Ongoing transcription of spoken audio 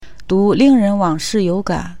读令人往事有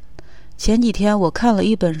感。前几天我看了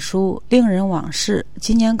一本书《令人往事》，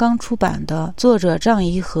今年刚出版的，作者张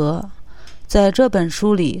颐和。在这本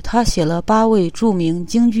书里，他写了8位著名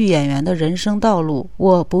京剧演员的人生道路。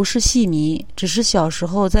我不是戏迷，只是小时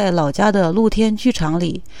候在老家的露天剧场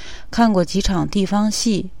里看过几场地方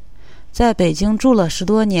戏。在北京住了10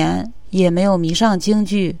多年，也没有迷上京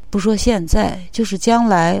剧。不说现在，就是将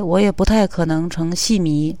来，我也不太可能成戏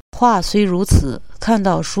迷。话虽如此，看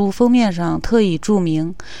到书封面上特意注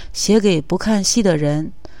明写给不看戏的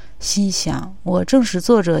人，心想我正是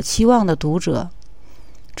作者期望的读者。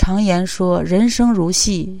常言说人生如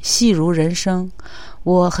戏，戏如人生。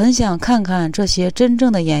我很想看看这些真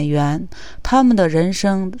正的演员，他们的人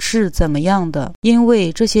生是怎么样的。因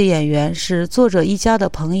为这些演员是作者一家的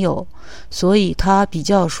朋友，所以他比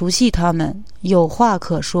较熟悉他们，有话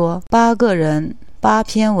可说。8个人8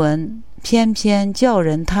篇文，篇篇叫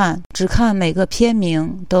人叹，只看每个篇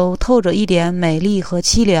名都透着一点美丽和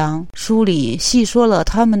凄凉。书里细说了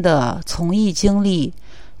他们的从艺经历，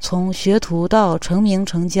从学徒到成名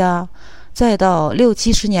成家，再到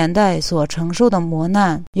60、70年代所承受的磨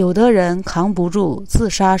难。有的人扛不住自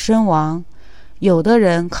杀身亡，有的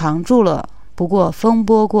人扛住了，不过风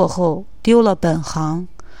波过后丢了本行，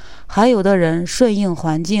还有的人顺应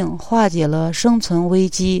环境，化解了生存危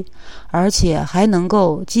机，而且还能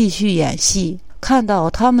够继续演戏。看到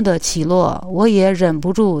他们的起落，我也忍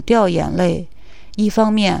不住掉眼泪。一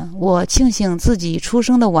方面，我庆幸自己出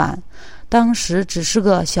生的晚，当时只是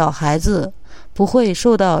个小孩子，不会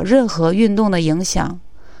受到任何运动的影响。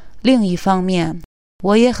另一方面，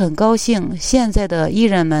我也很高兴现在的艺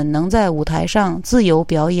人们能在舞台上自由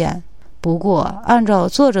表演。不过，按照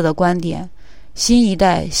作者的观点，新一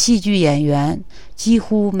代戏剧演员几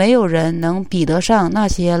乎没有人能比得上那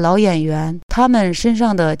些老演员，他们身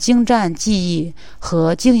上的精湛技艺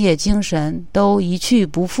和敬业精神都一去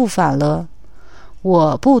不复返了。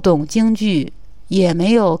我不懂京剧，也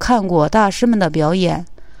没有看过大师们的表演，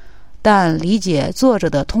但理解作者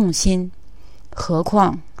的痛心。何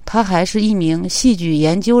况他还是一名戏剧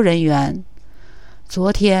研究人员。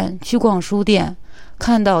昨天去逛书店，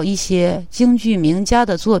看到一些京剧名家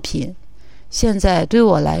的作品，现在对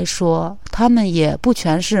我来说，他们也不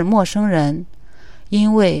全是陌生人，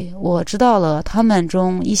因为我知道了他们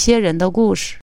中一些人的故事。